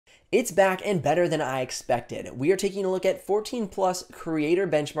It's back and better than I expected. We are taking a look at 14 plus creator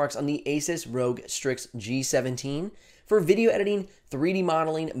benchmarks on the Asus ROG Strix G17 for video editing, 3D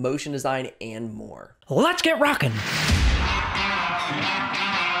modeling, motion design, and more. Let's get rocking!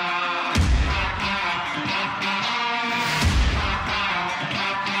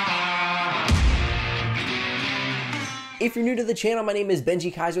 If you're new to the channel, my name is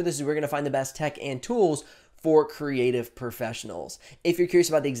Benji Kaiser. This is where you're going to find the best tech and tools for creative professionals. If you're curious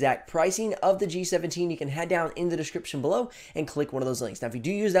about the exact pricing of the G17, you can head down in the description below and click one of those links. Now, if you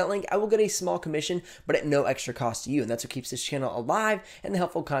do use that link, I will get a small commission, but at no extra cost to you. And that's what keeps this channel alive and the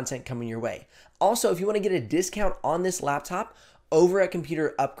helpful content coming your way. Also, if you want to get a discount on this laptop, over at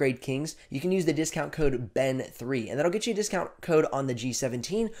Computer Upgrade Kings, you can use the discount code BEN3, and that'll get you a discount code on the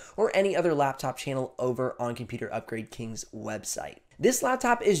G17 or any other laptop channel over on Computer Upgrade Kings website. This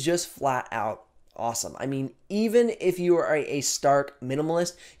laptop is just flat out awesome. I mean, even if you are a stark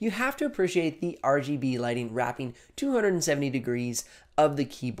minimalist, you have to appreciate the RGB lighting wrapping 270 degrees of the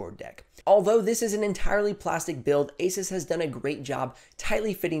keyboard deck. Although this is an entirely plastic build, Asus has done a great job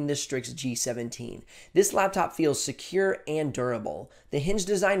tightly fitting the Strix G17. This laptop feels secure and durable. The hinge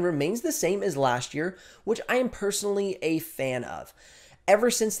design remains the same as last year, which I am personally a fan of, ever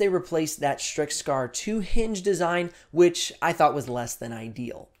since they replaced that Strix Scar II hinge design, which I thought was less than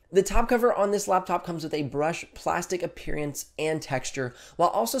ideal. The top cover on this laptop comes with a brushed plastic appearance and texture, while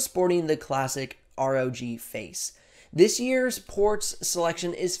also sporting the classic ROG face. This year's ports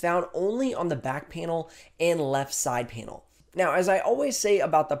selection is found only on the back panel and left side panel. Now, as I always say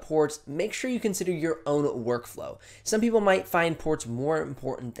about the ports, make sure you consider your own workflow. Some people might find ports more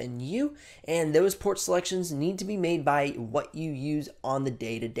important than you, and those port selections need to be made by what you use on the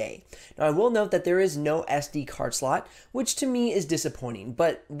day-to-day. Now, I will note that there is no SD card slot, which to me is disappointing,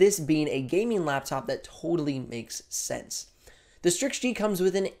 but this being a gaming laptop, that totally makes sense. The Strix G comes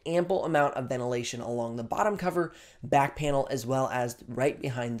with an ample amount of ventilation along the bottom cover, back panel, as well as right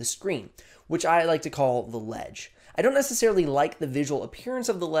behind the screen, which I like to call the ledge. I don't necessarily like the visual appearance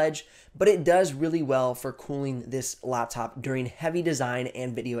of the ledge, but it does really well for cooling this laptop during heavy design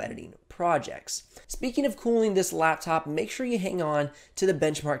and video editing projects. Speaking of cooling this laptop, make sure you hang on to the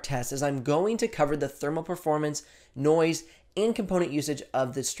benchmark test, as I'm going to cover the thermal performance, noise, and component usage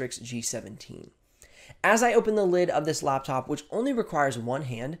of the Strix G17. As I open the lid of this laptop, which only requires one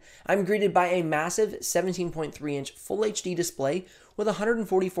hand, I'm greeted by a massive 17.3-inch Full HD display with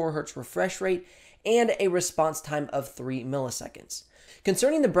 144 Hz refresh rate and a response time of 3 milliseconds.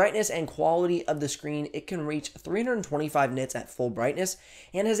 Concerning the brightness and quality of the screen, it can reach 325 nits at full brightness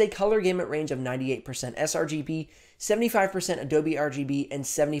and has a color gamut range of 98% sRGB, 75% Adobe RGB, and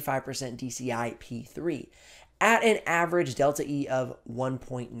 75% DCI P3. At an average Delta E of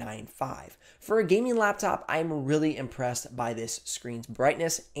 1.95. For a gaming laptop, I'm really impressed by this screen's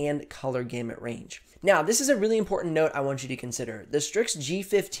brightness and color gamut range. Now, this is a really important note I want you to consider. The Strix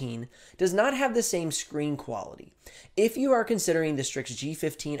G15 does not have the same screen quality. If you are considering the Strix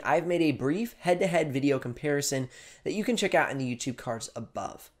G15, I've made a brief head-to-head video comparison that you can check out in the YouTube cards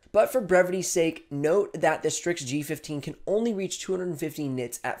above. But for brevity's sake, note that the Strix G15 can only reach 250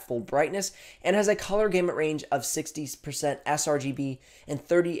 nits at full brightness and has a color gamut range of 60% sRGB and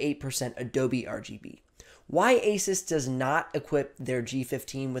 38% Adobe RGB. Why Asus does not equip their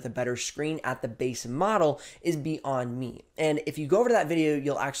G15 with a better screen at the base model is beyond me. And if you go over to that video,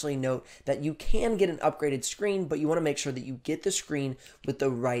 you'll actually note that you can get an upgraded screen, but you want to make sure that you get the screen with the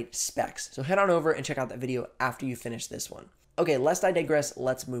right specs. So head on over and check out that video after you finish this one. Okay, lest I digress,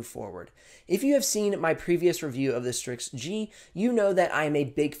 let's move forward. If you have seen my previous review of the Strix G, you know that I am a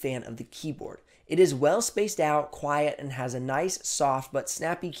big fan of the keyboard. It is well spaced out, quiet, and has a nice, soft, but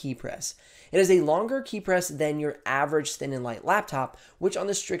snappy key press. It has a longer key press than your average thin and light laptop, which on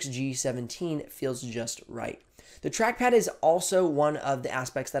the Strix G17 feels just right. The trackpad is also one of the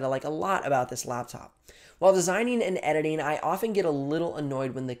aspects that I like a lot about this laptop. While designing and editing, I often get a little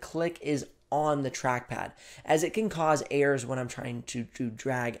annoyed when the click is on the trackpad, as it can cause errors when I'm trying to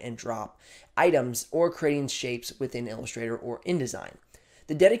drag and drop items or creating shapes within Illustrator or InDesign.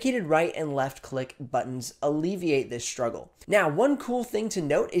 The dedicated right and left click buttons alleviate this struggle. Now, one cool thing to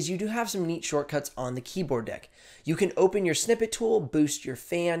note is you do have some neat shortcuts on the keyboard deck. You can open your snippet tool, boost your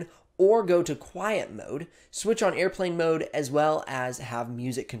fan, or go to quiet mode, switch on airplane mode, as well as have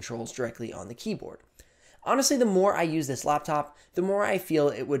music controls directly on the keyboard. Honestly, the more I use this laptop, the more I feel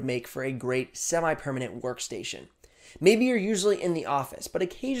it would make for a great semi-permanent workstation. Maybe you're usually in the office, but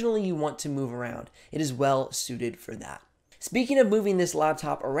occasionally you want to move around. It is well suited for that. Speaking of moving this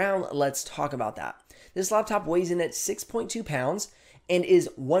laptop around, let's talk about that. This laptop weighs in at 6.2 pounds and is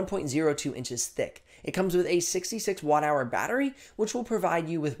 1.02 inches thick. It comes with a 66 watt-hour battery, which will provide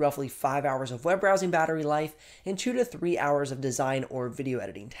you with roughly 5 hours of web browsing battery life and 2 to 3 hours of design or video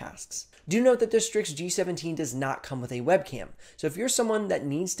editing tasks. Do note that the Strix G17 does not come with a webcam, so if you're someone that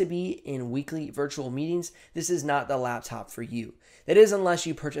needs to be in weekly virtual meetings, this is not the laptop for you. That is, unless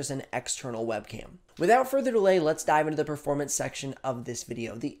you purchase an external webcam. Without further delay, let's dive into the performance section of this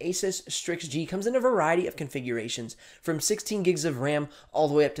video. The Asus Strix G comes in a variety of configurations, from 16 gigs of RAM all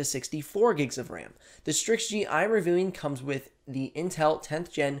the way up to 64 gigs of RAM. The Strix G I'm reviewing comes with the Intel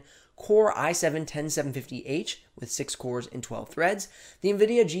 10th Gen Core i7-10750H with 6 cores and 12 threads, the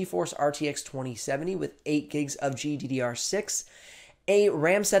NVIDIA GeForce RTX 2070 with 8 gigs of GDDR6, a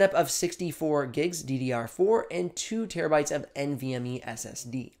RAM setup of 64 gigs DDR4, and 2 terabytes of NVMe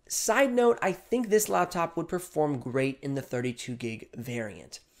SSD. Side note, I think this laptop would perform great in the 32 gig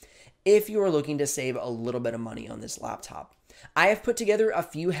variant if you are looking to save a little bit of money on this laptop. I have put together a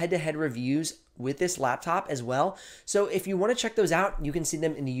few head-to-head reviews with this laptop as well, so if you want to check those out, you can see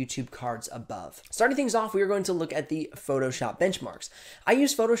them in the YouTube cards above. Starting things off, we are going to look at the Photoshop benchmarks. I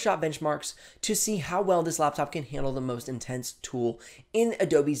use Photoshop benchmarks to see how well this laptop can handle the most intense tool in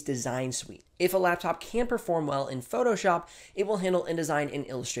Adobe's design suite. If a laptop can perform well in Photoshop, it will handle InDesign and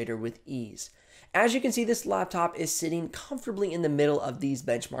Illustrator with ease. As you can see, this laptop is sitting comfortably in the middle of these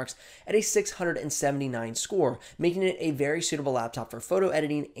benchmarks at a 679 score, making it a very suitable laptop for photo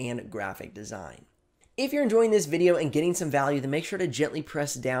editing and graphic design. If you're enjoying this video and getting some value, then make sure to gently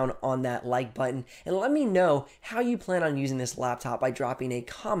press down on that like button and let me know how you plan on using this laptop by dropping a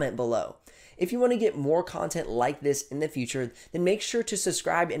comment below. If you want to get more content like this in the future, then make sure to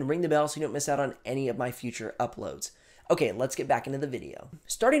subscribe and ring the bell so you don't miss out on any of my future uploads. Okay, let's get back into the video.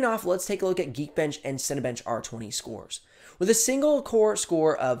 Starting off, let's take a look at Geekbench and Cinebench R20 scores. With a single core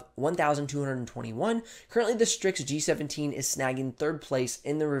score of 1,221, currently the Strix G17 is snagging 3rd place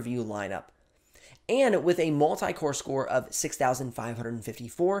in the review lineup. And with a multi-core score of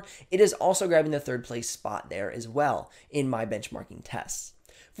 6,554, it is also grabbing the 3rd place spot there as well in my benchmarking tests.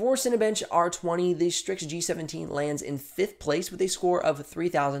 For Cinebench R20, the Strix G17 lands in 5th place with a score of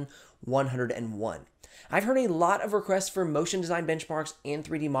 3,101. I've heard a lot of requests for motion design benchmarks and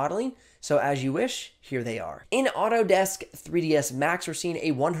 3D modeling, so as you wish, here they are. In Autodesk 3ds Max, we're seeing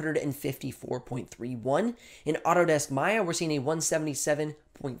a 154.31. In Autodesk Maya, we're seeing a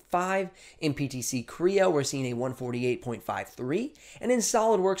 177.5. In PTC Creo, we're seeing a 148.53. And in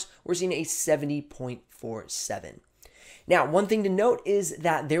SolidWorks, we're seeing a 70.47. Now, one thing to note is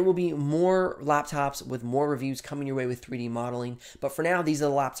that there will be more laptops with more reviews coming your way with 3D modeling, but for now, these are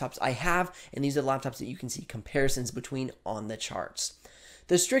the laptops I have, and these are the laptops that you can see comparisons between on the charts.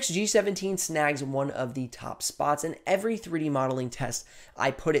 The Strix G17 snags one of the top spots in every 3D modeling test I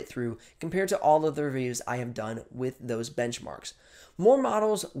put it through compared to all of the reviews I have done with those benchmarks. More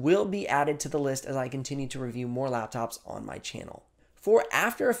models will be added to the list as I continue to review more laptops on my channel. For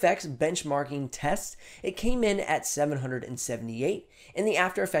After Effects benchmarking tests, it came in at 778, and the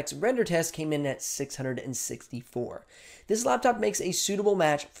After Effects render test came in at 664. This laptop makes a suitable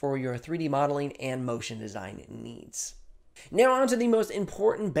match for your 3D modeling and motion design needs. Now on to the most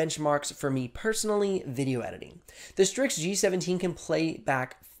important benchmarks for me personally, video editing. The Strix G17 can play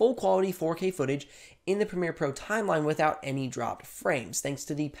back full quality 4K footage in the Premiere Pro timeline without any dropped frames, thanks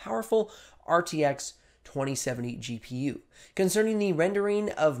to the powerful RTX 2070 GPU. Concerning the rendering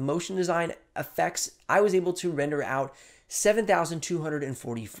of motion design effects, I was able to render out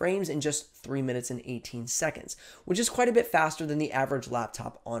 7,240 frames in just 3 minutes and 18 seconds, which is quite a bit faster than the average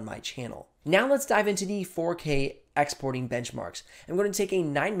laptop on my channel. Now let's dive into the 4K exporting benchmarks. I'm going to take a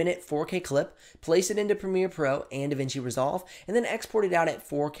 9-minute 4K clip, place it into Premiere Pro and DaVinci Resolve, and then export it out at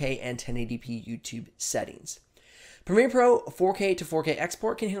 4K and 1080p YouTube settings. Premiere Pro 4K to 4K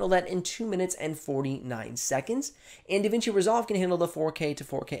export can handle that in 2 minutes and 49 seconds, and DaVinci Resolve can handle the 4K to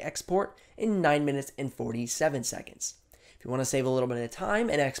 4K export in 9 minutes and 47 seconds. If you want to save a little bit of time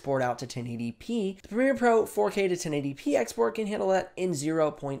and export out to 1080p, the Premiere Pro 4K to 1080p export can handle that in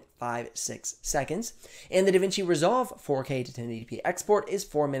 0.56 seconds, and the DaVinci Resolve 4K to 1080p export is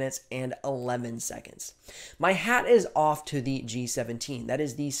 4 minutes and 11 seconds. My hat is off to the G17. That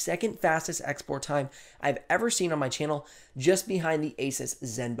is the second fastest export time I've ever seen on my channel, just behind the Asus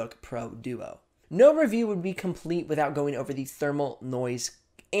ZenBook Pro Duo. No review would be complete without going over the thermal, noise,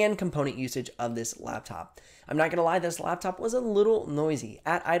 and component usage of this laptop. I'm not gonna lie, this laptop was a little noisy.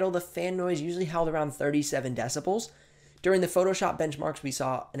 At idle, the fan noise usually held around 37 decibels. During the Photoshop benchmarks, we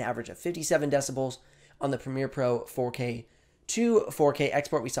saw an average of 57 decibels. On the Premiere Pro 4K to 4K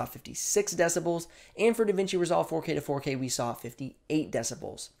export, we saw 56 decibels. And for DaVinci Resolve 4K to 4K, we saw 58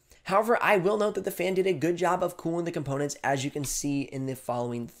 decibels. However, I will note that the fan did a good job of cooling the components, as you can see in the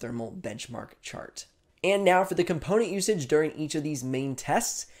following thermal benchmark chart. And now for the component usage during each of these main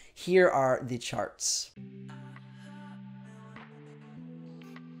tests, here are the charts.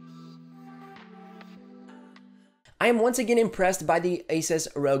 I am once again impressed by the Asus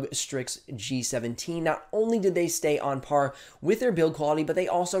ROG Strix G17. Not only did they stay on par with their build quality, but they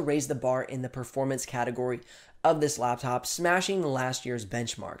also raised the bar in the performance category of this laptop, smashing last year's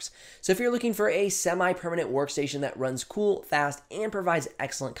benchmarks. So if you're looking for a semi-permanent workstation that runs cool, fast, and provides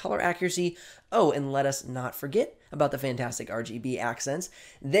excellent color accuracy, oh, and let us not forget about the fantastic RGB accents,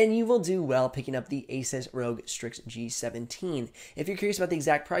 then you will do well picking up the Asus ROG Strix G17. If you're curious about the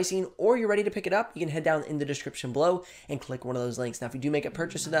exact pricing or you're ready to pick it up, you can head down in the description below and click one of those links. Now, if you do make a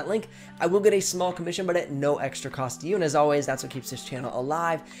purchase of that link, I will get a small commission, but at no extra cost to you. And as always, that's what keeps this channel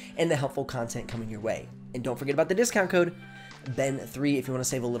alive and the helpful content coming your way. And don't forget about the discount code BEN3 if you want to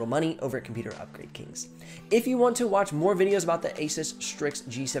save a little money over at Computer Upgrade Kings. If you want to watch more videos about the Asus Strix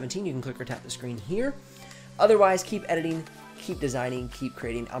G17, you can click or tap the screen here. Otherwise, keep editing, keep designing, keep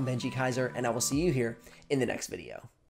creating. I'm Benji Kaiser, and I will see you here in the next video.